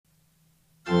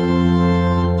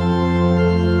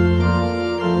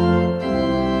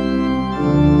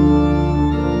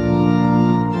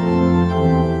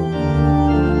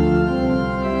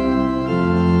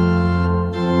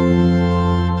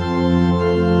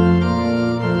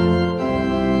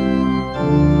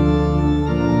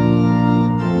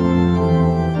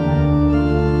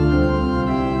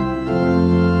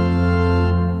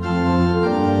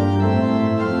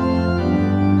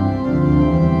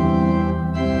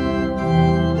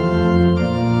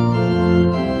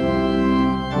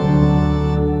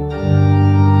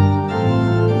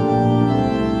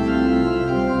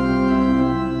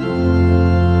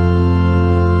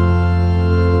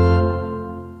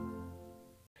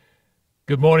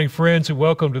Good morning, friends, and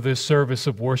welcome to this service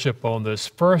of worship on this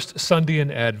first Sunday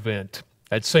in Advent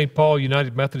at St. Paul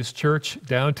United Methodist Church,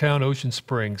 downtown Ocean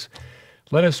Springs.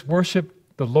 Let us worship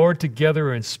the Lord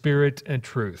together in spirit and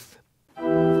truth. Surely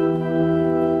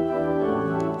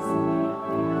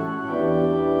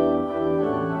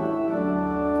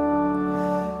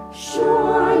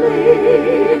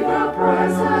the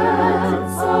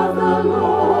presence of the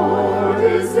Lord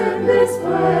is in this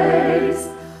place.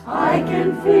 I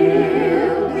can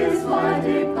feel His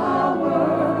mighty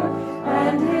power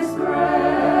and His grace.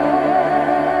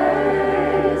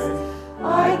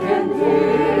 I can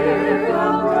hear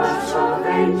the rush of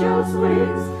angels'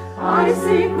 wings. I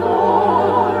see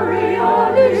glory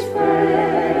on His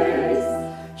face.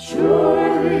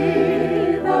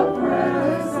 Surely the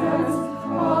presence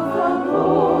of the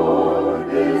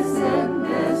Lord is in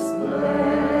this place.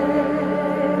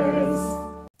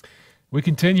 We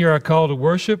continue our call to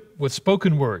worship with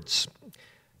spoken words.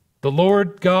 The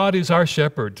Lord God is our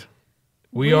shepherd.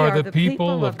 We are the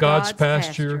people of God's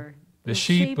pasture, the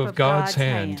sheep of God's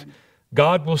hand.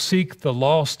 God will seek the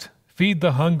lost, feed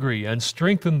the hungry, and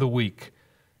strengthen the weak.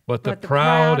 But the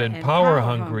proud and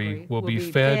power-hungry will be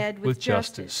fed with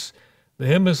justice. The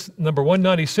hymn is number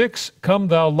 196, Come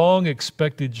Thou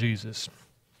Long-Expected Jesus.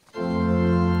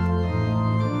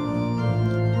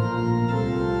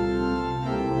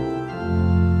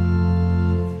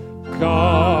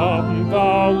 Come,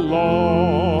 thou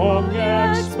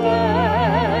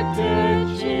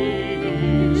long-expected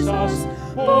Jesus,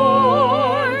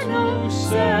 born to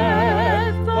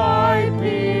set thy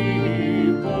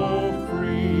people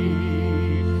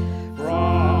free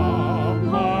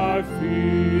from our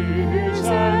fears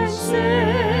and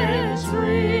sins.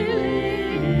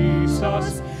 Release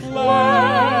us,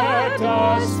 let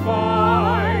us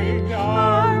find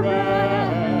our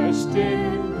rest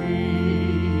in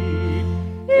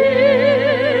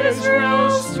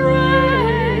Israel's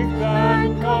strength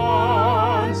and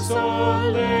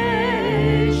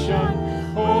consolation,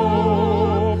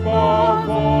 hope of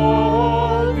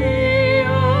all the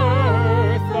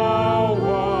earth thou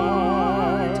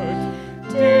art,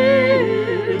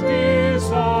 dear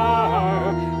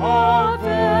desire of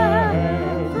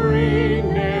every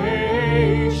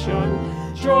nation,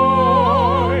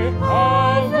 joy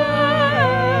of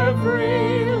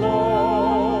every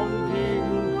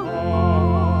longing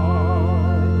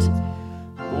heart.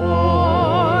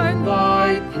 Born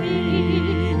thy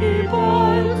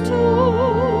people to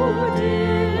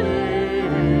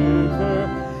deliver,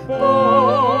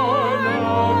 born a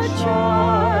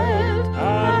child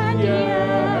and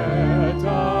yet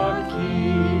a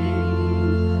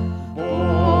king,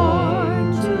 born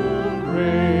to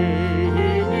reign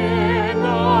in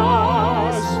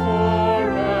us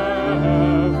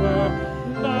forever.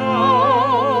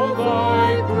 Now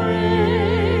thy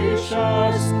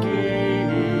gracious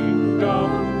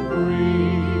kingdom bring.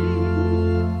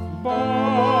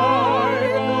 By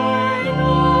thine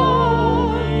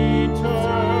own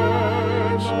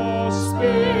eternal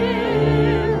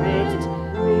Spirit,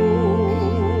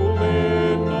 rule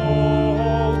in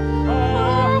all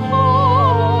our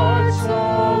hearts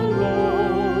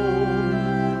alone.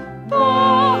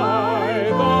 By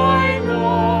thine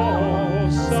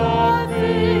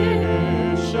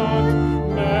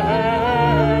all-sufficient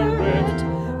merit,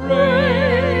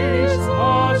 raise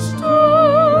us to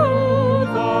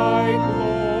thy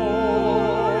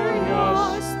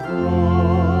glorious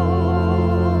throne.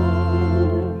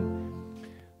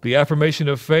 The affirmation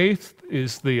of faith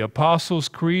is the Apostles'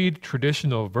 Creed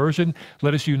traditional version.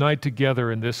 Let us unite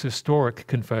together in this historic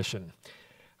confession.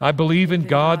 I believe in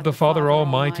God the Father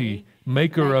Almighty,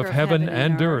 maker of heaven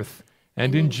and earth,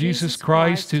 and in Jesus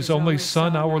Christ, his only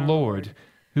Son, our Lord,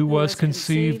 who was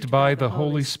conceived by the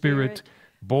Holy Spirit,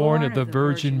 born of the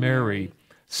Virgin Mary,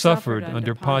 suffered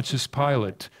under Pontius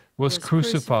Pilate, was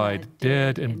crucified,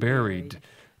 dead, and buried.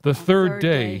 The third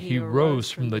day he rose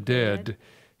from the dead.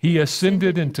 He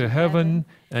ascended into heaven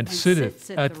and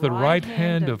sitteth at the right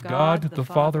hand of God the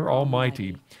Father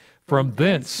Almighty. From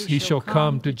thence he shall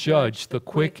come to judge the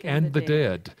quick and the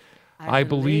dead. I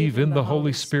believe in the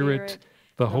Holy Spirit,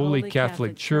 the Holy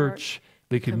Catholic Church,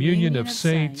 the communion of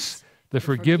saints, the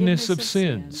forgiveness of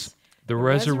sins, the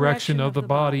resurrection of the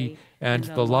body, and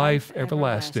the life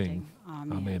everlasting.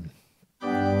 Amen.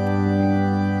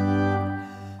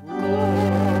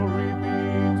 Glory be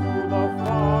to the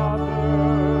Father,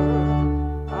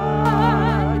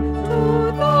 and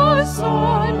to the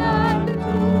Son, and to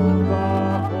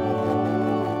the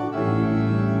Holy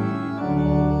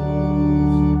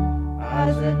Ghost,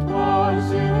 as it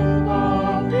was in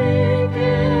the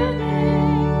beginning,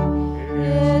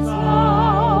 is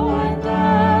now, and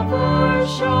ever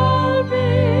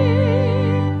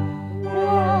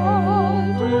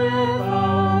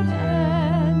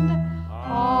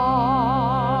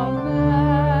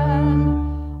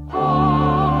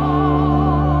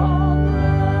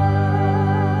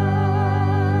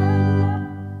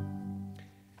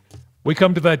We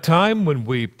come to that time when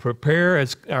we prepare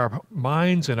as our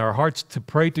minds and our hearts to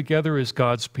pray together as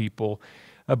God's people.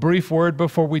 A brief word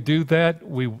before we do that.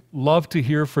 We love to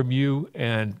hear from you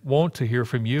and want to hear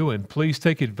from you, and please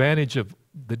take advantage of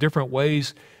the different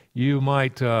ways you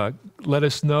might let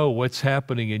us know what's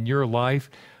happening in your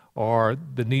life or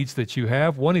the needs that you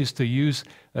have. One is to use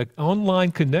an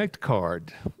online Connect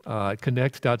card,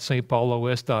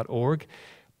 connect.stpaulos.org.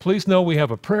 Please know we have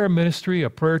a prayer ministry,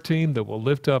 a prayer team that will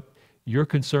lift up your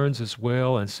concerns as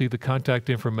well, and see the contact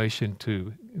information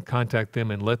to contact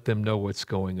them and let them know what's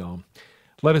going on.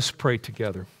 Let us pray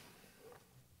together.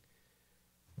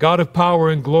 God of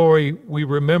power and glory, we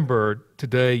remember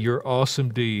today your awesome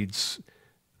deeds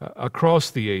across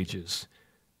the ages,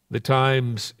 the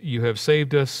times you have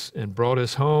saved us and brought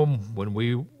us home when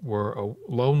we were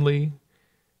lonely,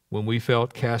 when we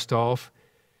felt cast off.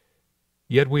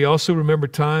 Yet we also remember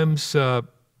times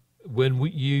when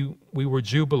we were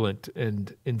jubilant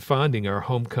and in finding our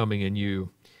homecoming in you.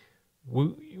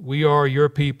 We are your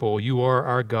people. You are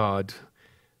our God.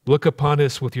 Look upon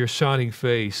us with your shining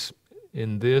face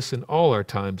in this and all our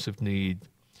times of need.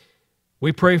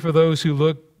 We pray for those who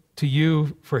look to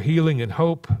you for healing and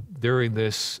hope during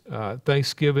this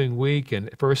Thanksgiving week and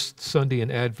first Sunday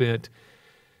in Advent.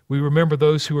 We remember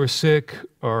those who are sick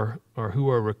or who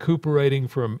are recuperating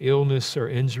from illness or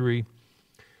injury.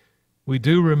 We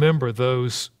do remember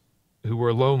those who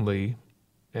are lonely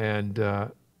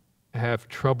and have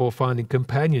trouble finding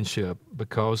companionship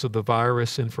because of the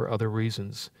virus and for other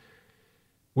reasons.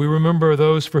 We remember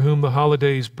those for whom the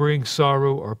holidays bring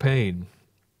sorrow or pain,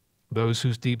 those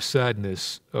whose deep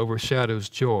sadness overshadows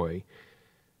joy,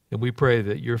 and we pray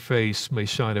that your face may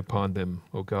shine upon them,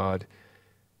 O God.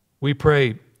 We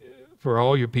pray for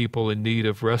all your people in need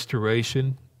of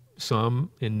restoration,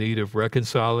 some in need of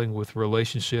reconciling with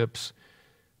relationships,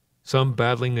 some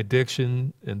battling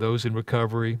addiction and those in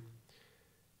recovery,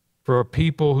 for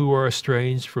people who are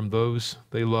estranged from those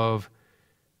they love,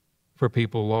 for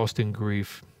people lost in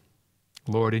grief.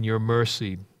 Lord, in your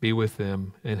mercy, be with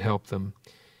them and help them.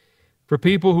 For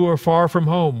people who are far from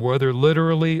home, whether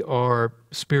literally or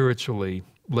spiritually,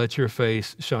 let your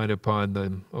face shine upon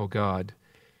them, O God.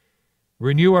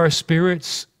 Renew our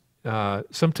spirits.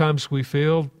 Sometimes we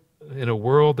feel in a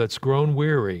world that's grown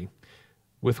weary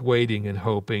with waiting and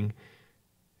hoping.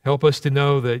 Help us to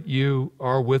know that you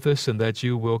are with us and that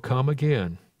you will come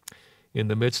again. In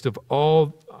the midst of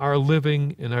all our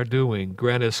living and our doing,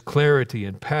 grant us clarity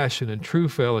and passion and true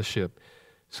fellowship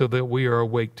so that we are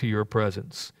awake to your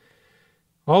presence.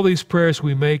 All these prayers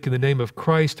we make in the name of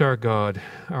Christ our God,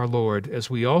 our Lord, as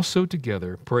we also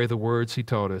together pray the words he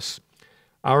taught us.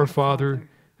 Our Father,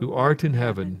 who art in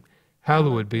heaven,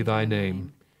 hallowed be thy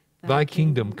name. Thy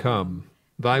kingdom come,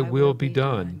 thy will be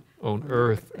done, on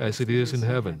earth as it is in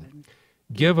heaven.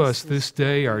 Give us this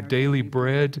day our daily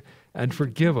bread, and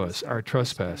forgive us our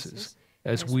trespasses,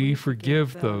 as we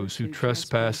forgive those who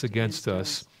trespass against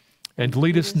us. And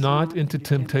lead us not into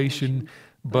temptation,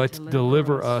 but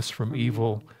deliver us from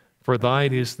evil. For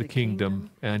thine is the kingdom,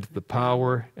 and the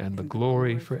power, and the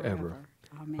glory forever.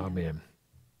 Amen.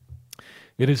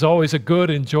 It is always a good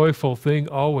and joyful thing,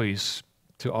 always,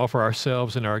 to offer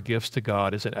ourselves and our gifts to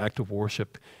God as an act of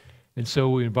worship. And so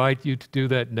we invite you to do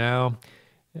that now,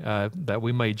 that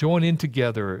we may join in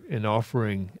together in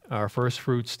offering our first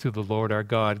fruits to the Lord our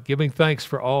God, giving thanks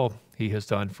for all he has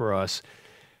done for us.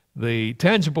 The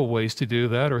tangible ways to do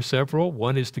that are several.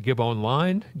 One is to give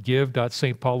online,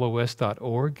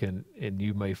 give.stpaulos.org, and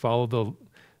you may follow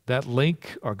that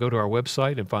link or go to our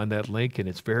website and find that link, and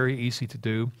it's very easy to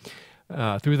do.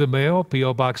 Through the mail,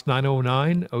 P.O. Box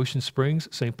 909, Ocean Springs,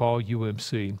 St. Paul,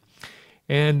 UMC.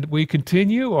 And we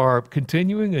are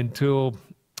continuing until,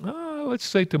 let's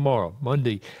say tomorrow,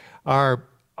 Monday, our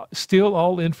Still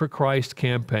All In for Christ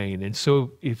campaign. And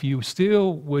so if you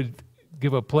still would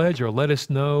give a pledge or let us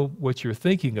know what you're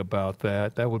thinking about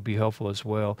that, that would be helpful as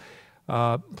well.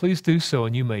 Please do so,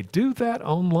 and you may do that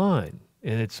online.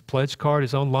 And its pledge card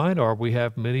is online, or we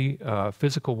have many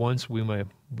physical ones we may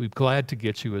be glad to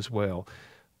get you as well.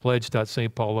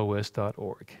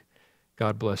 Pledge.stpaulos.org.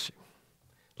 God bless you.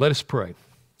 Let us pray.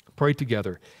 Pray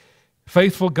together.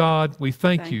 Faithful God, we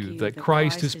thank you that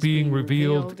Christ is being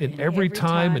revealed in every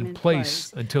time and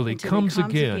place until he comes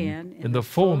again in the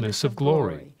fullness of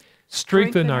glory.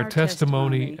 Strengthen our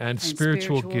testimony and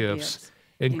spiritual gifts.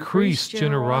 Increase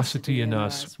generosity in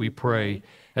us, we pray,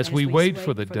 as we wait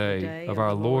for the day of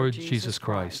our Lord Jesus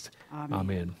Christ.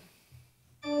 Amen.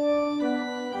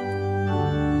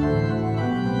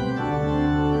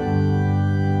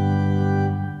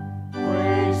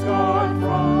 Praise God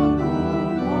from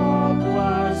whom all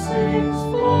blessings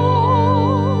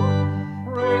flow.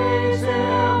 Praise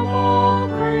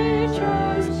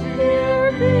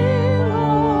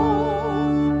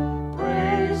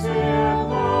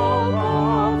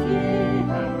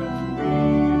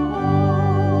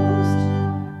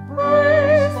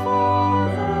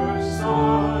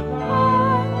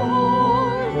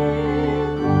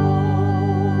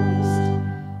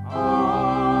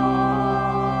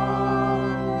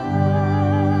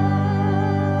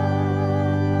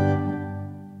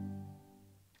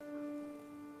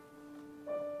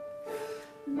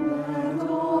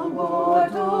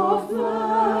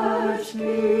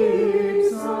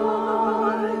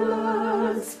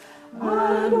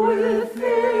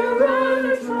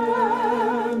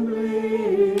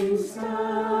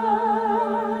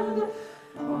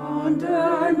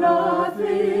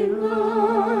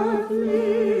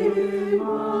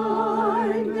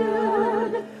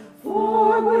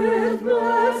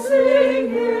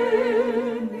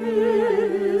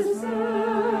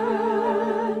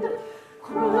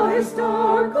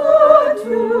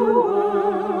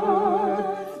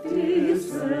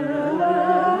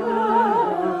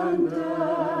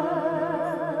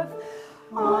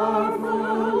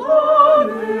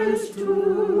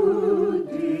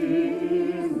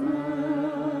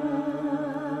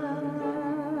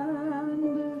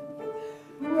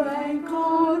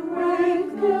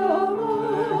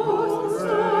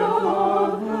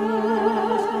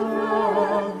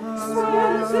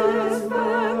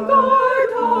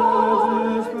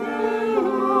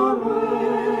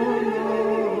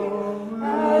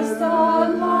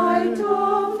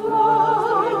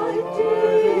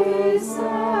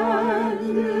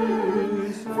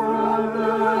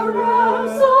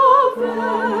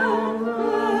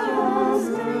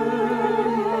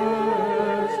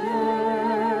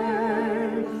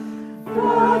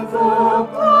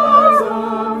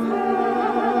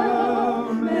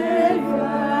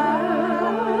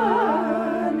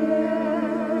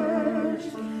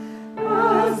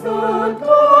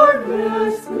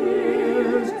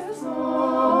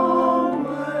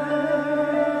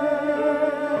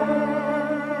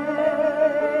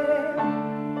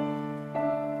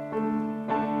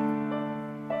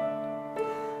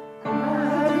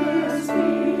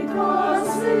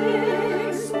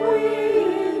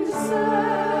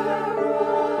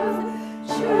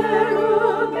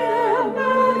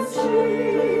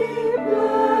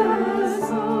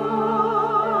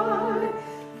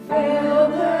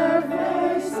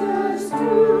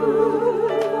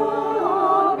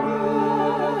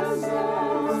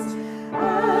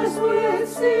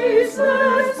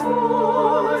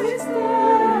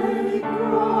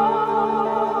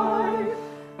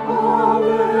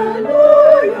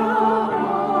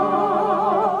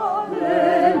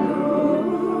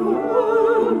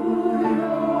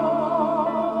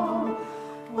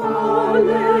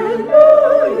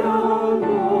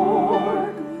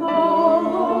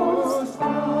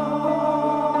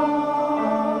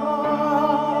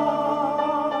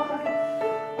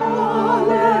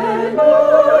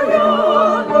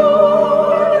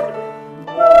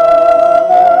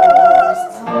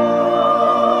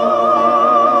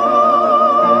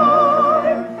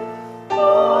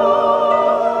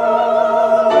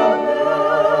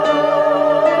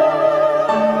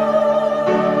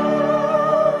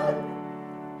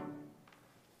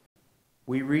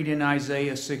read in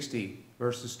Isaiah 60,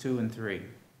 verses 2 and 3.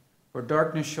 For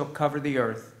darkness shall cover the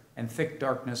earth, and thick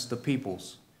darkness the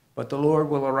peoples. But the Lord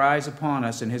will arise upon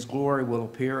us, and his glory will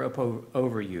appear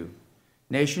over you.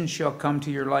 Nations shall come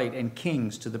to your light, and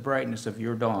kings to the brightness of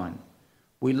your dawn.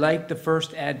 We light the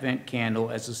first Advent candle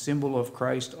as a symbol of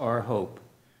Christ our hope.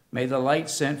 May the light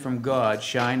sent from God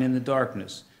shine in the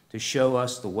darkness to show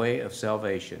us the way of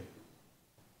salvation.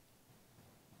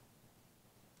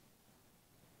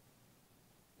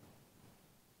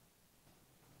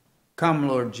 Come,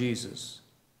 Lord Jesus.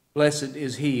 Blessed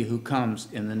is he who comes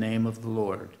in the name of the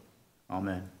Lord.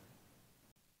 Amen.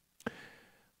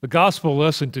 The gospel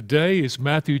lesson today is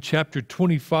Matthew chapter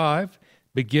 25,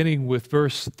 beginning with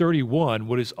verse 31,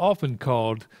 what is often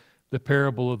called the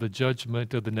parable of the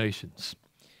judgment of the nations.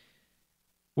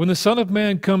 When the Son of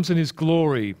Man comes in his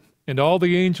glory, and all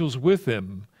the angels with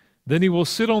him, then he will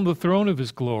sit on the throne of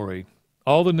his glory.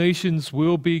 All the nations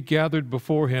will be gathered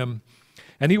before him,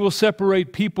 and he will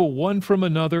separate people one from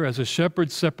another as a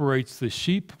shepherd separates the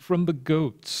sheep from the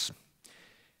goats.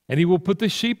 And he will put the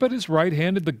sheep at his right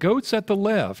hand and the goats at the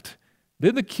left.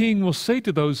 Then the king will say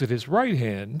to those at his right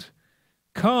hand,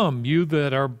 Come, you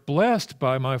that are blessed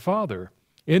by my Father,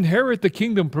 inherit the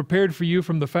kingdom prepared for you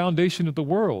from the foundation of the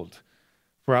world.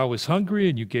 For I was hungry,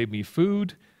 and you gave me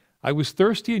food. I was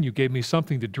thirsty, and you gave me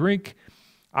something to drink.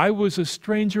 I was a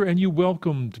stranger, and you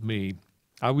welcomed me.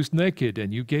 I was naked,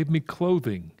 and you gave me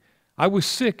clothing. I was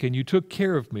sick, and you took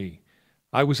care of me.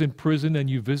 I was in prison,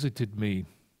 and you visited me.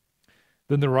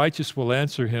 Then the righteous will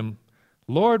answer him,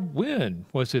 Lord, when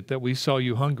was it that we saw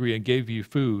you hungry and gave you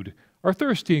food, or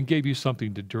thirsty and gave you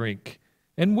something to drink?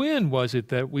 And when was it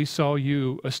that we saw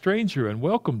you a stranger and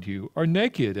welcomed you, or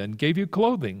naked and gave you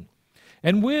clothing?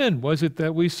 And when was it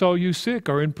that we saw you sick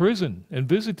or in prison and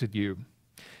visited you?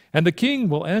 And the king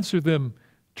will answer them,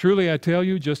 Truly I tell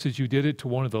you, just as you did it to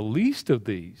one of the least of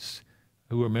these,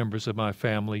 who are members of my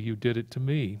family, you did it to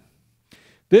me.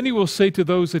 Then he will say to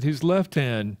those at his left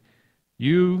hand,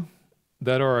 You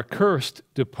that are accursed,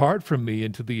 depart from me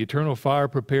into the eternal fire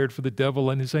prepared for the devil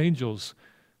and his angels.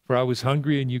 For I was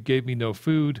hungry, and you gave me no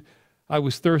food. I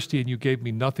was thirsty, and you gave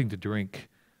me nothing to drink.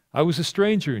 I was a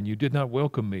stranger, and you did not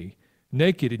welcome me.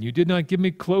 Naked, and you did not give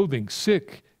me clothing.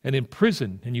 Sick, and in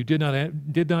prison, and you did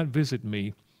not visit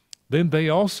me. Then they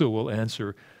also will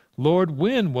answer, Lord,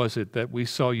 when was it that we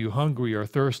saw you hungry or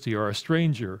thirsty or a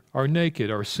stranger or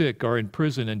naked or sick or in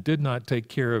prison and did not take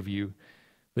care of you?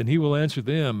 Then he will answer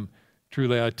them,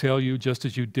 Truly I tell you, just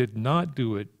as you did not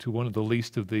do it to one of the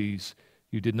least of these,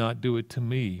 you did not do it to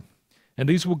me. And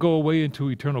these will go away into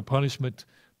eternal punishment,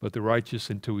 but the righteous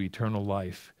into eternal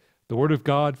life. The word of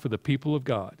God for the people of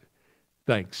God.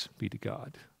 Thanks be to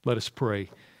God. Let us pray.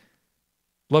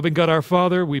 Loving God our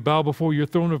Father, we bow before your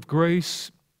throne of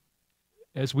grace.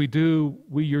 As we do,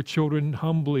 we, your children,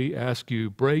 humbly ask you,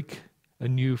 break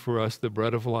anew for us the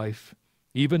bread of life,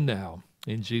 even now.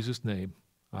 In Jesus' name,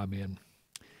 amen.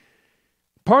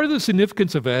 Part of the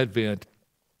significance of Advent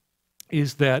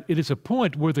is that it is a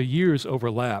point where the years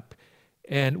overlap,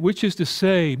 and which is to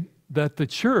say that the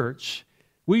church,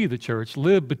 we the church,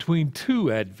 live between two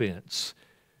Advents.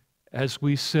 As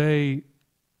we say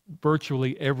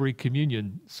virtually every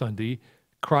communion Sunday,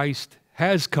 Christ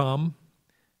has come,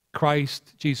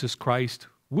 Jesus Christ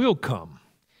will come.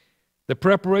 The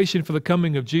preparation for the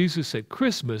coming of Jesus at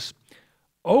Christmas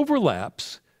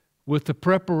overlaps with the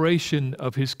preparation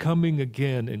of his coming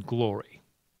again in glory.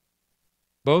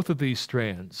 Both of these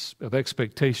strands of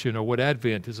expectation are what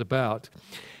Advent is about.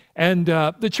 And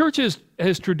the church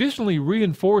has traditionally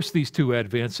reinforced these two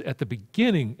Advents at the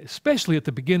beginning, especially at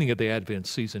the beginning of the Advent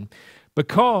season,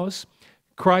 because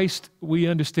Christ, we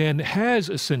understand, has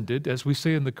ascended, as we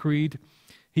say in the Creed.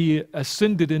 He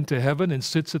ascended into heaven and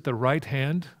sits at the right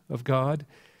hand of God.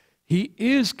 He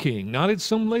is king, not at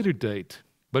some later date,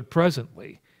 but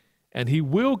presently. And he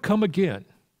will come again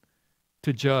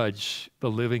to judge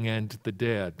the living and the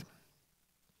dead.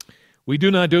 We do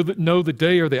not know the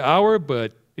day or the hour,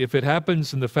 but if it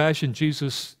happens in the fashion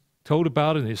Jesus told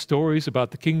about in his stories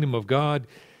about the kingdom of God,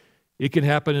 it can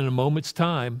happen in a moment's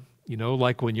time,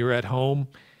 like when you're at home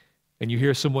and you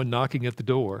hear someone knocking at the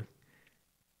door.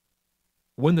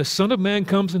 When the Son of Man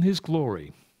comes in his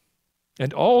glory,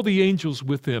 and all the angels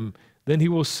with him, then he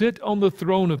will sit on the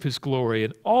throne of his glory,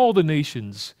 and all the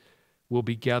nations will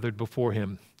be gathered before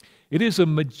him. It is a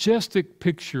majestic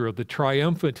picture of the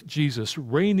triumphant Jesus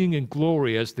reigning in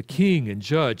glory as the king and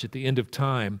judge at the end of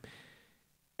time.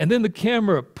 And then the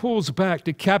camera pulls back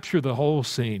to capture the whole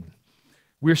scene.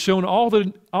 We're shown all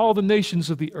the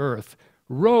nations of the earth,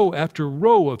 row after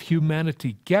row of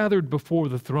humanity gathered before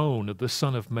the throne of the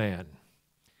Son of Man.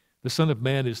 The Son of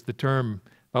Man is the term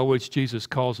by which Jesus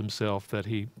calls himself that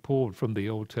he pulled from the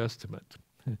Old Testament.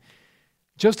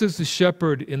 Just as the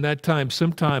shepherd in that time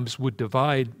sometimes would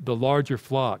divide the larger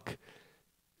flock,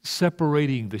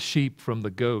 separating the sheep from the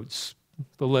goats,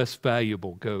 the less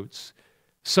valuable goats,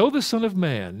 so the Son of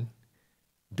Man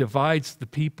divides the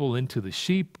people into the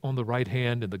sheep on the right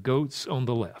hand and the goats on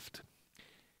the left.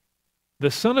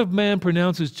 The Son of Man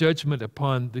pronounces judgment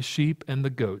upon the sheep and the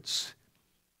goats.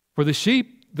 For the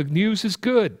sheep, the news is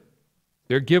good.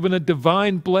 They're given a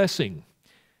divine blessing,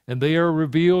 and they are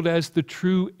revealed as the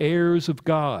true heirs of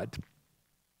God.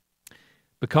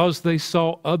 Because they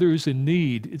saw others in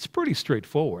need, it's pretty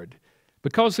straightforward.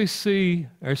 Because they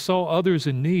saw others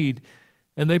in need,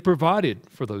 and they provided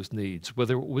for those needs,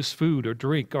 whether it was food or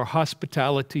drink or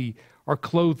hospitality or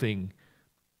clothing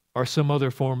or some other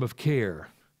form of care.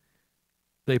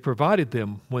 They provided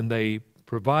them when they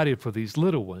provided for these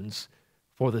little ones,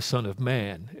 for the Son of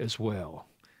Man as well.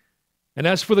 And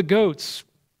as for the goats,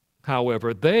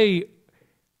 however, they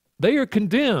are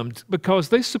condemned because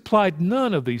they supplied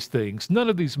none of these things, none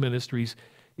of these ministries,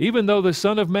 even though the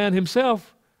Son of Man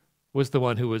himself was the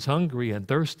one who was hungry and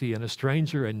thirsty and a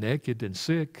stranger and naked and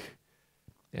sick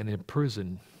and in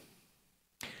prison.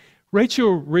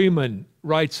 Rachel Reman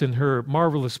writes in her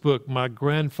marvelous book, My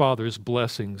Grandfather's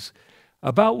Blessings,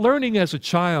 about learning as a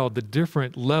child the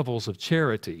different levels of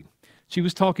charity. She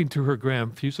was talking to her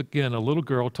she was again a little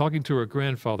girl talking to her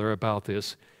grandfather about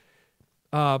this.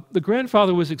 The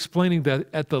grandfather was explaining that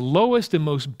at the lowest and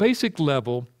most basic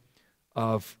level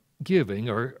of giving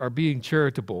or being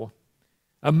charitable,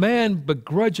 a man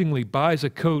begrudgingly buys a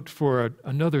coat for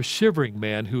another shivering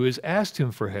man who has asked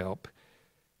him for help.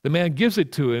 The man gives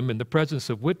it to him in the presence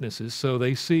of witnesses so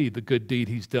they see the good deed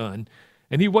he's done,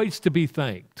 and he waits to be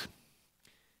thanked.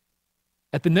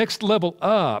 At the next level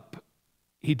up,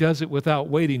 he does it without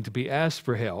waiting to be asked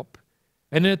for help.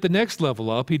 And at the next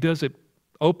level up, he does it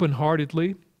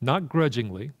open-heartedly, not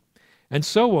grudgingly, and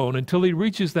so on until he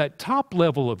reaches that top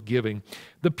level of giving,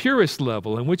 the purest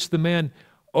level in which the man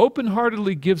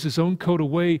open-heartedly gives his own coat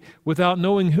away without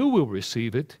knowing who will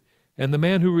receive it, and the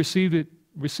man who received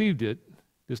it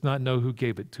does not know who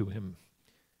gave it to him.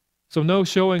 So no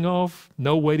showing off,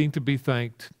 no waiting to be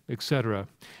thanked, etc.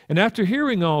 And after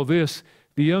hearing all this,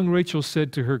 the young Rachel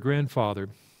said to her grandfather,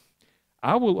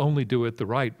 I will only do it the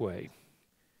right way,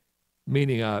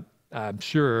 meaning I'm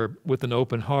sure with an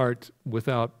open heart,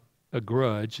 without a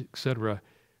grudge, etc.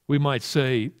 We might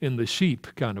say in the sheep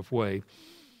kind of way.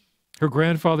 Her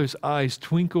grandfather's eyes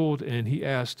twinkled and he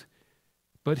asked,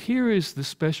 but here is the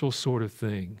special sort of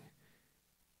thing.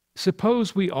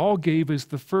 Suppose we all gave as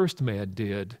the first man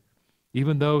did.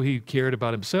 Even though he cared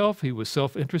about himself, he was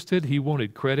self-interested, he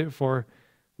wanted credit for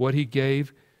what he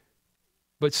gave.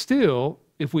 But still,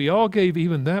 if we all gave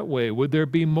even that way, would there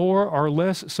be more or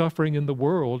less suffering in the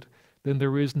world than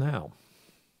there is now?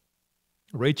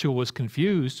 Rachel was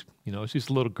confused. She's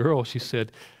a little girl. She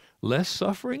said, less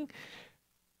suffering?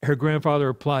 Her grandfather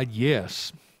replied,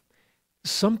 yes.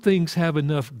 Some things have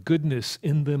enough goodness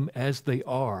in them as they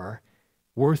are,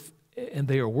 and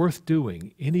they are worth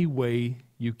doing any way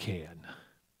you can.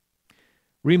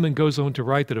 Riemann goes on to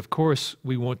write that, of course,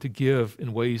 we want to give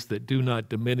in ways that do not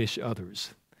diminish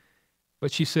others.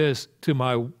 But she says to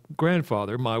my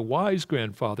grandfather, my wise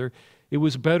grandfather, it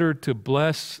was better to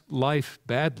bless life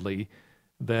badly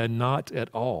than not at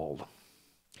all.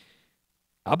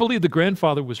 I believe the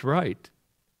grandfather was right.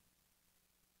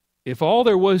 If all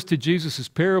there was to Jesus'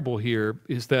 parable here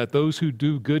is that those who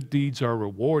do good deeds are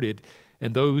rewarded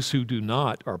and those who do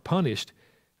not are punished,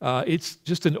 it's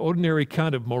just an ordinary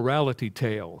kind of morality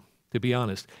tale, to be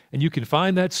honest. And you can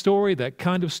find that story, that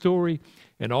kind of story,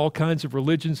 in all kinds of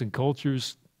religions and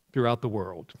cultures throughout the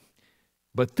world.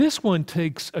 But this one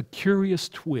takes a curious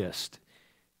twist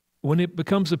when it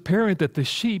becomes apparent that the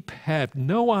sheep have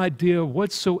no idea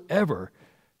whatsoever.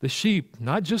 The sheep,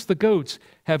 not just the goats,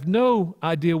 have no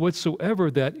idea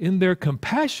whatsoever that in their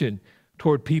compassion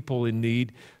toward people in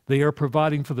need, they are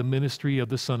providing for the ministry of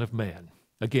the Son of Man.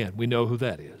 Again, we know who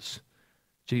that is,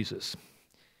 Jesus.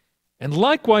 And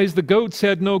likewise, the goats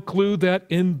had no clue that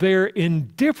in their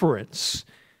indifference,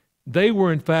 they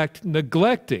were in fact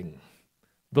neglecting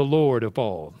the Lord of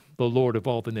all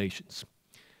the nations.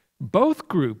 Both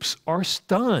groups are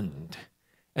stunned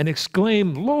and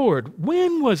exclaim, Lord,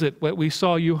 when was it that we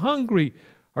saw you hungry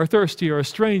or thirsty or a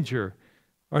stranger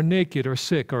or naked or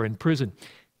sick or in prison?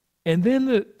 And then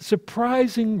the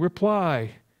surprising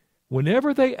reply,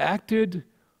 whenever they acted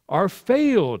or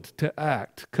failed to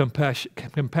act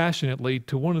compassionately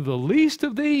to one of the least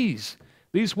of these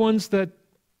ones that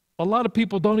a lot of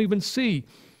people don't even see,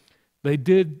 they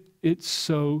did it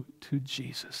so to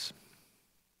Jesus.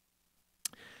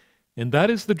 And that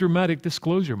is the dramatic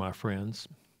disclosure, my friends.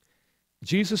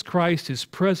 Jesus Christ is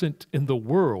present in the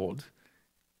world.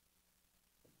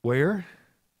 Where?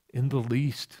 In the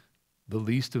least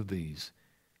of these.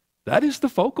 That is the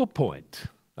focal point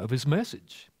of his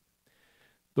message.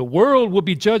 The world will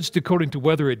be judged according to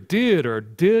whether it did or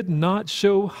did not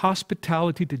show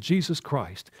hospitality to Jesus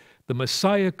Christ, the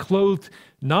Messiah clothed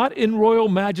not in royal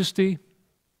majesty,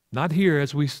 not here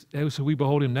as we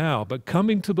behold him now, but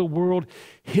coming to the world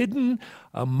hidden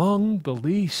among the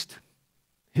least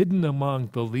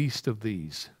of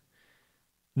these.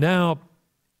 Now,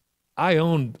 I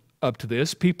own up to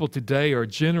this. People today are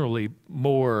generally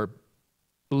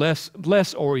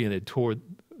less oriented toward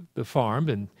the farm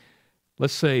and,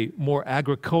 let's say, more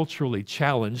agriculturally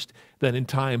challenged than in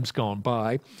times gone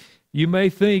by. You may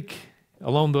think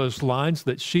along those lines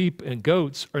that sheep and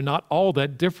goats are not all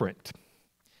that different.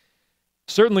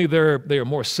 Certainly they are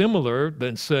more similar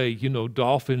than, say,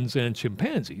 dolphins and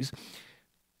chimpanzees.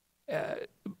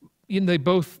 They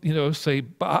both, say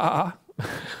ba.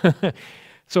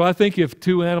 So I think if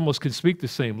two animals can speak the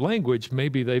same language,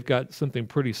 maybe they've got something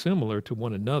pretty similar to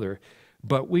one another.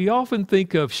 But we often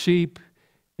think of sheep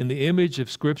in the image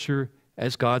of Scripture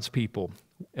as God's people.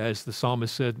 As the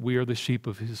psalmist said, we are the sheep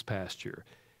of his pasture.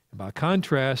 And by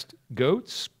contrast,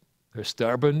 goats, they're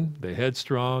stubborn, they're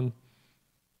headstrong,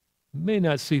 may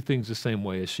not see things the same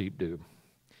way as sheep do.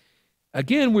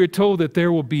 Again, we're told that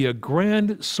there will be a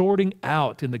grand sorting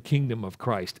out in the kingdom of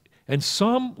Christ. And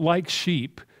some, like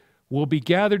sheep, will be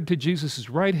gathered to Jesus'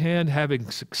 right hand,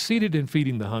 having succeeded in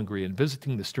feeding the hungry and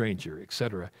visiting the stranger,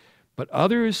 etc. But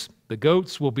others, the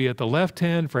goats, will be at the left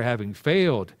hand for having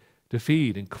failed to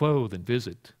feed and clothe and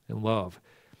visit and love.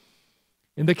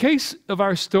 In the case of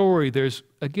our story, there's,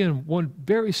 again, one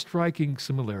very striking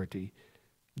similarity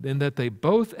in that they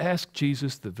both ask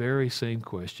Jesus the very same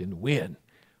question: when?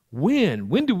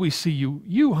 When do we see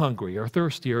you hungry or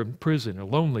thirsty or in prison or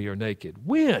lonely or naked?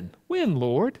 When,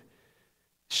 Lord?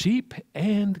 Sheep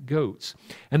and goats.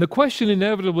 And the question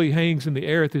inevitably hangs in the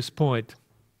air at this point.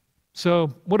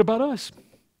 So what about us?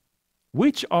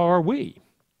 Which are we?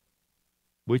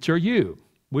 Which are you?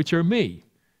 Which are me?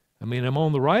 I mean, I'm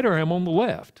on the right or I'm on the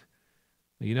left.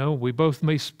 We both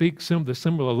may speak the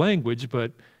similar language,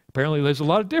 but apparently there's a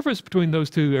lot of difference between those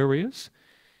two areas.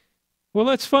 Well,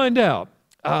 let's find out.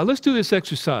 Let's do this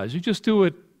exercise. You just do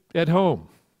it at home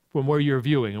from where you're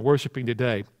viewing and worshiping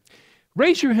today.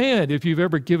 Raise your hand if you've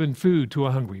ever given food to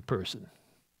a hungry person,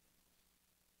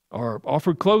 or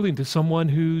offered clothing to someone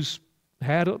who's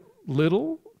had a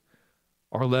little,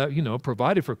 or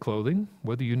provided for clothing,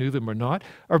 whether you knew them or not,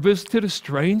 or visited a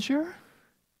stranger,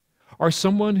 or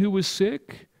someone who was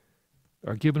sick,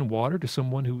 or given water to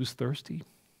someone who was thirsty.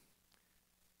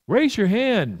 Raise your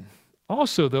hand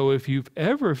also, though, if you've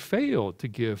ever failed to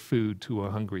give food to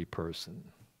a hungry person,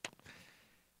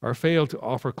 or failed to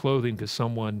offer clothing to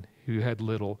someone who had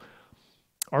little,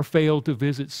 or failed to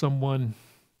visit someone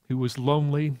who was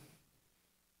lonely,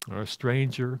 or a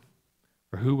stranger,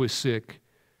 or who was sick,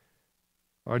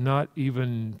 or not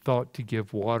even thought to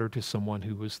give water to someone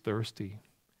who was thirsty.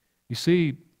 You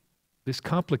see, this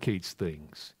complicates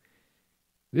things.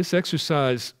 This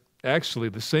exercise, actually,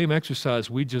 the same exercise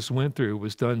we just went through,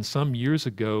 was done some years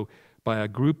ago by a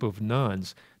group of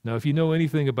nuns. Now, if you know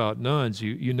anything about nuns,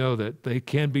 you know that they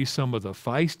can be some of the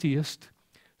feistiest,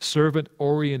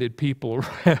 servant-oriented people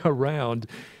around.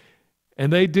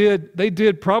 And they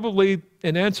did probably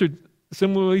and answered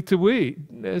similarly to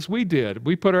as we did.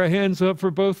 We put our hands up for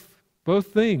both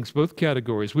things, both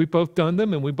categories. We've both done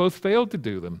them, and we both failed to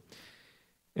do them.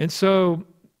 And so,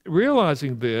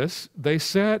 realizing this, they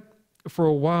sat for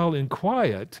a while in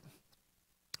quiet,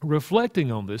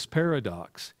 reflecting on this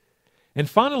paradox. And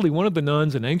finally, one of the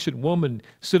nuns, an ancient woman,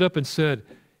 stood up and said,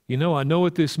 I know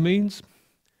what this means.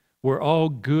 We're all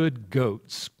good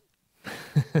goats.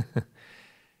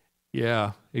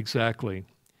 Yeah, exactly.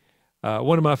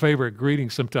 One of my favorite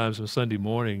greetings sometimes on Sunday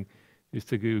morning is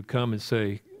to come and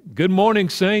say, "Good morning,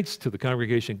 saints," to the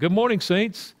congregation. "Good morning,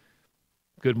 saints."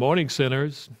 "Good morning,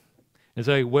 sinners." And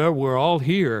say, well, we're all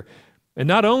here. And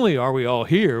not only are we all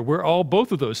here, we're all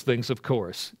both of those things, of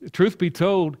course. Truth be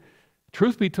told,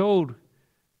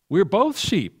 we're both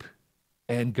sheep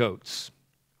and goats,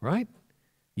 right?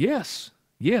 Yes,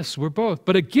 we're both.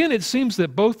 But again, it seems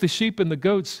that both the sheep and the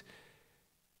goats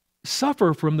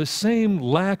suffer from the same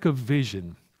lack of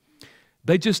vision.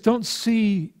 They just don't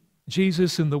see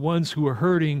Jesus and the ones who are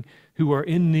hurting, who are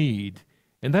in need.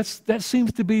 And that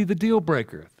seems to be the deal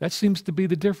breaker. That seems to be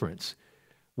the difference.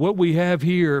 What we have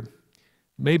here,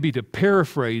 maybe to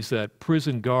paraphrase that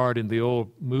prison guard in the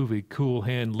old movie Cool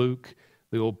Hand Luke,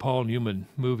 the old Paul Newman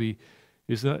movie,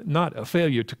 is not a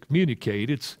failure to communicate.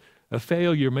 It's a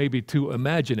failure maybe to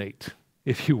imaginate,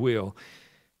 if you will.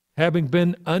 Having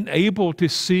been unable to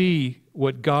see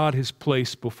what God has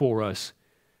placed before us,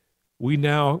 we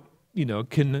now,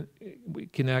 can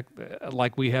act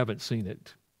like we haven't seen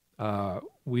it.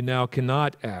 We now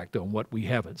cannot act on what we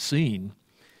haven't seen.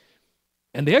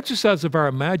 And the exercise of our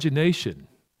imagination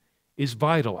is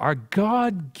vital. Our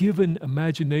God-given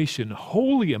imagination,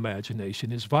 holy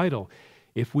imagination, is vital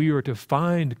if we are to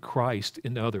find Christ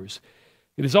in others.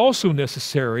 It is also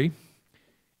necessary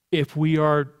if we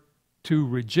are to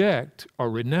reject or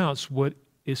renounce what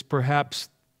is perhaps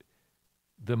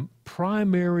the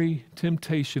primary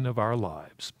temptation of our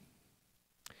lives.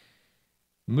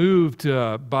 Moved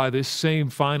by this same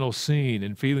final scene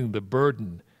and feeling the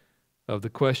burden of the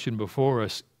question before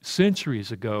us,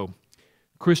 centuries ago,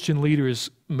 Christian leaders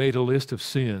made a list of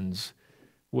sins,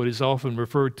 what is often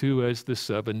referred to as the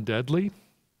seven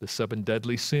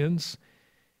deadly sins.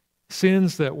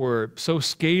 Sins that were so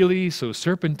scaly, so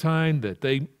serpentine that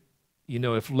they,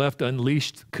 if left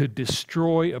unleashed, could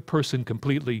destroy a person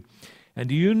completely. And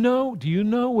do you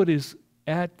know what is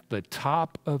at the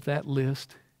top of that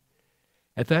list?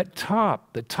 At that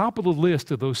top, the top of the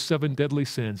list of those seven deadly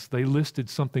sins, they listed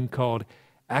something called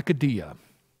akadia.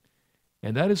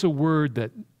 And that is a word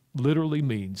that literally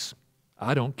means,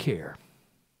 I don't care.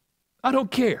 I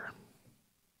don't care.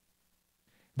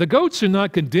 The goats are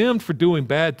not condemned for doing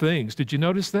bad things. Did you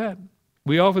notice that?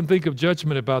 We often think of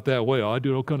judgment about that way. I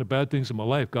do all kind of bad things in my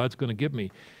life. God's going to get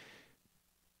me.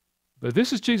 But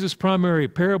this is Jesus' primary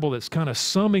parable that's kind of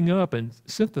summing up and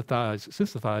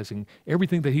synthesizing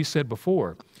everything that he said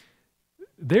before.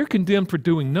 They're condemned for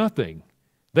doing nothing.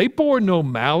 They bore no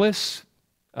malice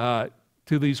to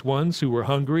these ones who were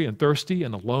hungry and thirsty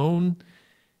and alone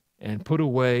and put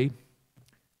away.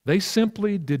 They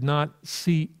simply did not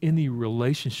see any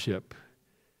relationship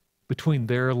between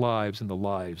their lives and the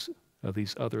lives of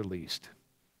these other least.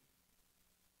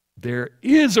 There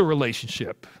is a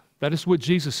relationship. That is what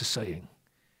Jesus is saying.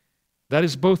 That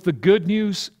is both the good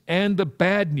news and the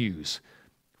bad news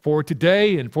for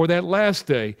today and for that last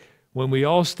day when we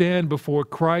all stand before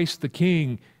Christ the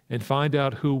King and find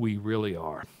out who we really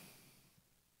are.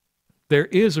 There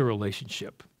is a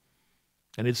relationship,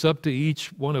 and it's up to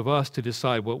each one of us to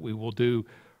decide what we will do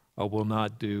or will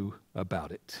not do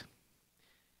about it.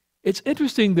 It's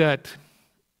interesting that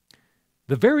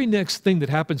the very next thing that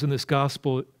happens in this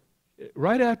gospel,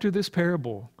 right after this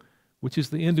parable, which is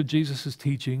the end of Jesus'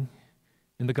 teaching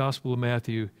in the Gospel of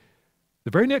Matthew,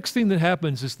 the very next thing that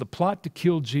happens is the plot to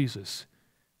kill Jesus,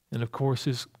 and of course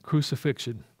his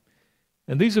crucifixion.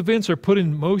 And these events are put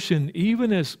in motion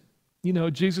even as,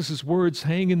 Jesus' words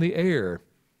hang in the air,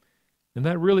 and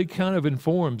that really kind of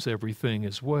informs everything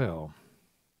as well.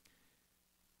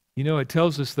 It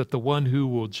tells us that the one who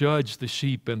will judge the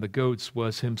sheep and the goats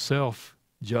was himself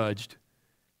judged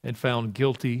and found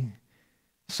guilty,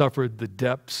 suffered the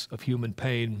depths of human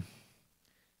pain.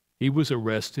 He was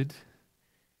arrested.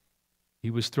 He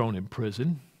was thrown in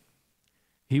prison.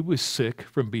 He was sick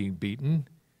from being beaten.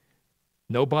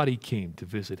 Nobody came to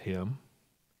visit him.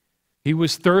 He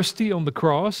was thirsty on the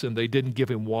cross, and they didn't give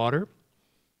him water.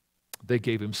 They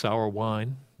gave him sour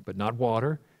wine, but not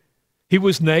water. He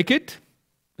was naked,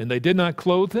 and they did not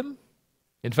clothe him.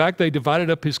 In fact, they divided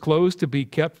up his clothes to be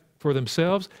kept for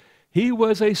themselves. He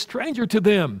was a stranger to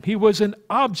them. He was an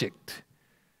object.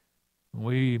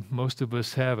 Most of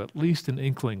us have at least an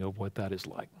inkling of what that is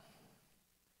like.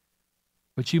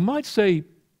 But you might say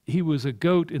he was a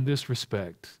goat in this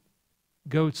respect.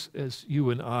 Goats, as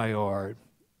you and I are,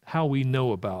 how we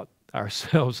know about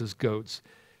ourselves as goats,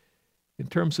 in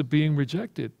terms of being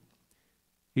rejected.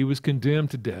 He was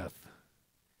condemned to death.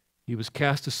 He was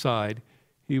cast aside.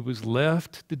 He was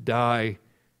left to die.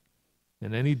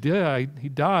 And then he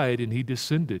died and he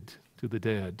descended to the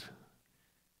dead.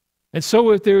 And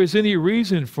so if there is any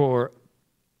reason for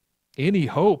any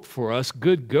hope for us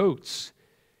good goats,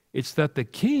 it's that the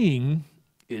King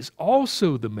is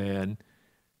also the man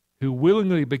who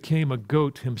willingly became a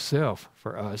goat himself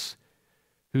for us,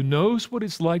 who knows what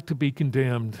it's like to be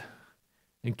condemned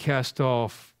and cast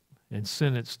off and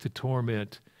sentenced to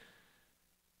torment,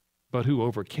 but who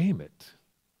overcame it.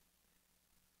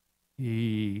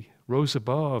 He rose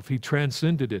above, he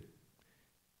transcended it.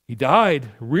 He died,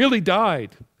 really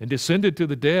died, and descended to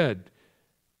the dead,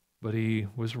 but he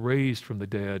was raised from the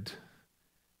dead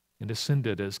and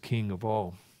ascended as King of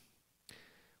all.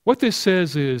 What this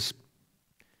says is,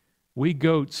 we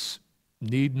goats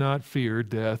need not fear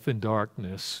death and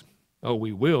darkness. Oh,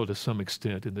 we will to some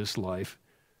extent in this life,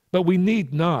 but we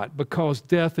need not, because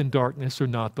death and darkness are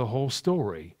not the whole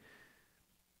story.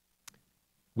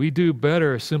 we do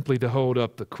better simply to hold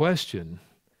up the question,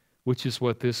 which is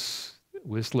what this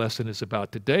lesson is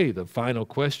about today, the final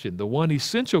question. The one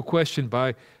essential question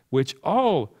by which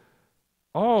all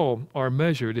are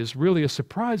measured is really a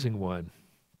surprising one.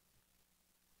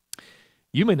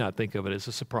 You may not think of it as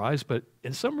a surprise, but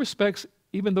in some respects,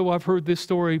 even though I've heard this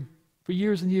story for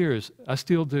years and years, I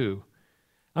still do.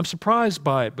 I'm surprised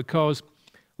by it because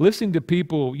listening to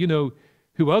people,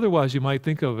 who otherwise you might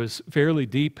think of as fairly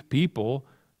deep people,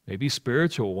 maybe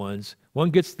spiritual ones, one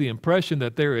gets the impression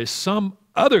that there is some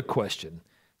other question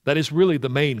that is really the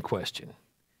main question.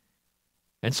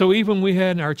 And so even we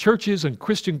had in our churches and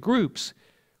Christian groups,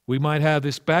 we might have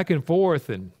this back and forth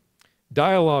and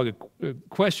dialogue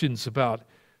questions about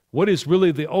what is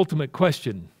really the ultimate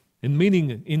question and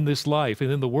meaning in this life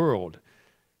and in the world.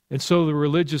 And so the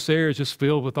religious air is just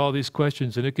filled with all these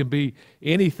questions, and it can be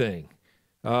anything,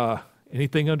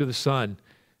 anything under the sun.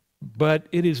 But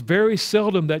it is very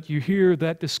seldom that you hear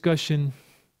that discussion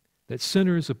that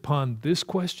centers upon this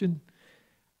question,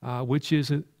 which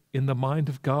is in the mind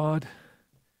of God,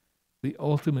 the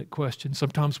ultimate question.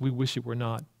 Sometimes we wish it were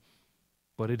not,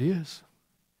 but it is.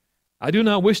 I do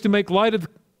not wish to make light of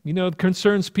the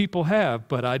concerns people have,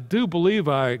 but I do believe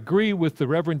I agree with the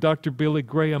Reverend Dr. Billy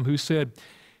Graham, who said,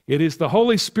 it is the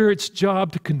Holy Spirit's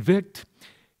job to convict,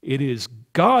 it is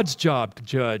God's job to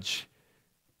judge,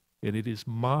 and it is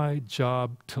my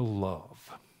job to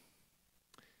love.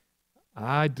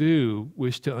 I do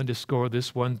wish to underscore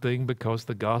this one thing because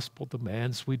the gospel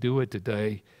demands we do it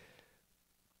today,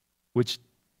 which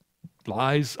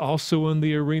lies also in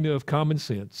the arena of common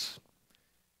sense.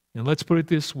 And let's put it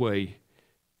this way.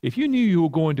 If you knew you were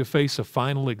going to face a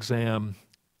final exam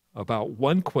about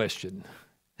one question,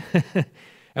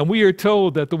 and we are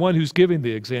told that the one who's giving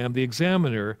the exam, the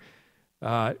examiner,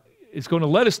 is going to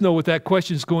let us know what that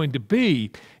question is going to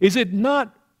be, is it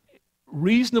not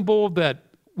reasonable that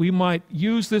we might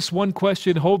use this one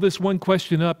question, hold this one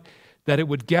question up, that it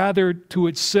would gather to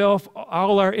itself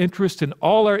all our interest and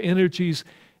all our energies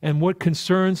and what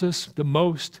concerns us the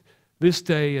most this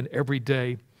day and every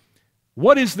day?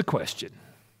 What is the question?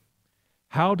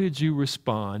 How did you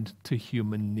respond to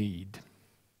human need?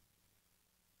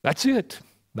 That's it.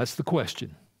 That's the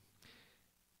question.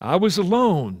 I was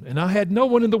alone, and I had no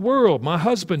one in the world. My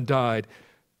husband died.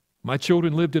 My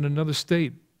children lived in another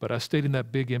state, but I stayed in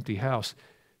that big empty house.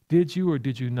 Did you or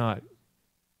did you not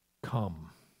come?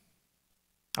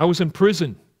 I was in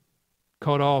prison,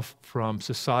 cut off from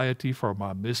society for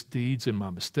my misdeeds and my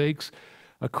mistakes.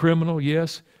 A criminal,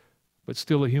 yes, but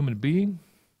still a human being.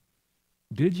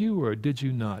 Did you or did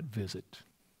you not visit?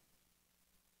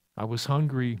 I was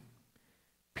hungry,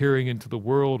 peering into the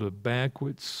world of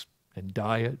banquets and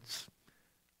diets.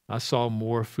 I saw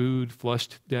more food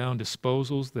flushed down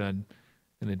disposals than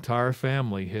an entire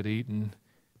family had eaten.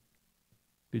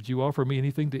 Did you offer me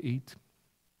anything to eat?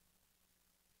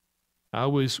 I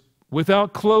was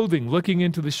without clothing, looking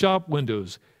into the shop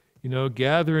windows,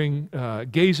 gazing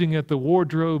at the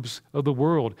wardrobes of the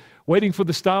world, waiting for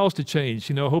the styles to change,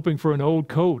 hoping for an old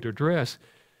coat or dress.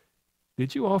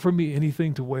 Did you offer me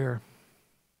anything to wear?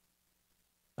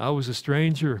 I was a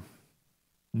stranger,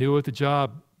 new at the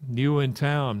job, new in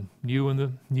town, new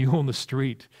on the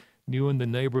street, new in the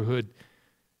neighborhood.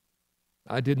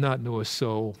 I did not know a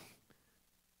soul.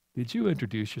 Did you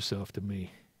introduce yourself to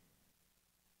me?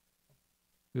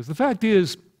 Because the fact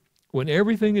is, when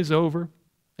everything is over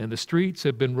and the streets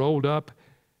have been rolled up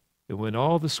and when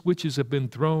all the switches have been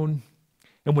thrown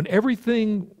and when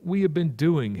everything we have been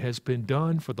doing has been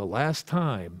done for the last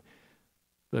time,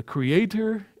 the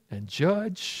Creator and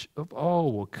Judge of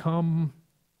all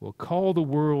will call the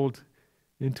world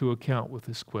into account with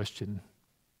this question: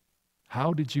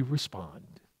 how did you respond?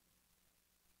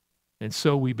 And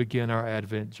so we begin our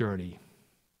Advent journey.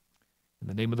 In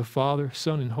the name of the Father,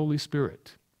 Son, and Holy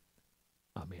Spirit.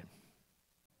 Amen.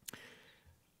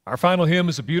 Our final hymn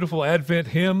is a beautiful Advent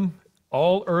hymn,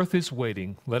 All Earth is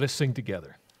Waiting. Let us sing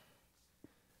together.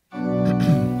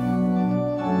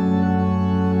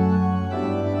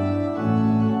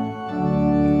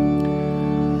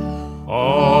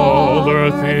 All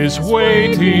earth is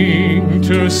waiting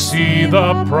to see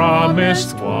the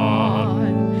promised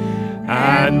one,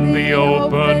 and the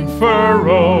open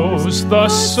furrows, the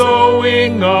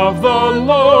sowing of the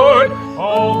Lord.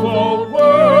 All the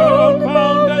world,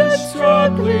 bound and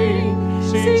struggling,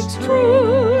 seeks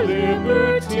true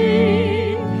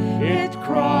liberty. It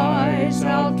cries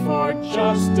out for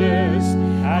justice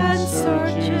and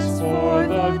searches for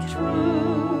the truth.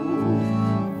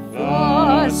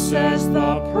 Thus says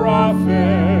the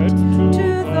prophet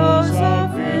to those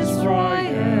of Israel,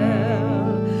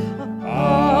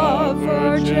 a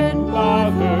virgin Virgin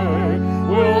Mother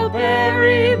will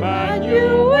bear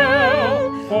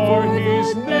Emmanuel, for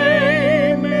his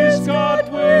name is God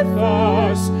with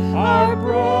us, our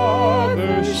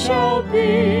brother shall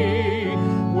be.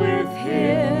 With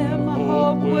him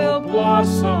hope will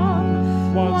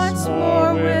blossom once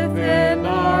more within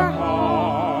our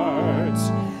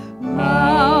hearts.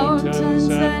 Mountains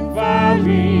and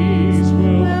valleys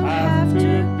will have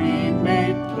to be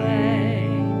made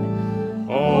plain.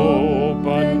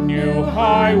 Open new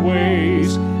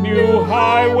highways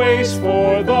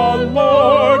for the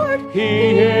Lord.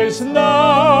 He is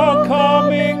now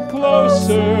coming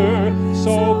closer,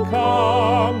 so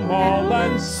come all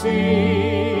and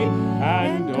see,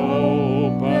 and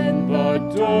open the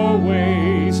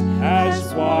doorways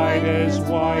as wide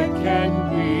can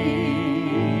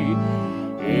be.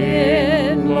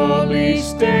 In lowly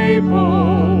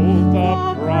stable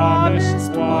the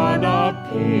promised one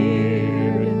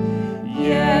appeared,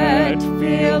 yet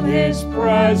feel his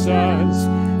presence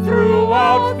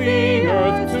throughout the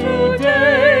earth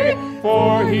today,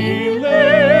 for he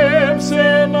lives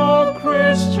in all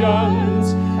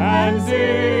Christians and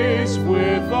is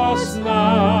with us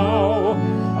now.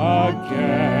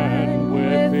 Again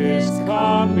with his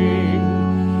coming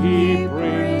he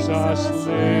brings us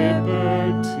liberty.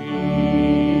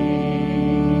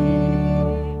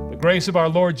 The grace of our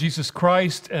Lord Jesus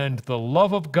Christ and the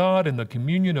love of God and the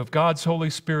communion of God's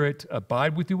Holy Spirit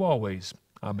abide with you always.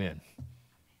 Amen.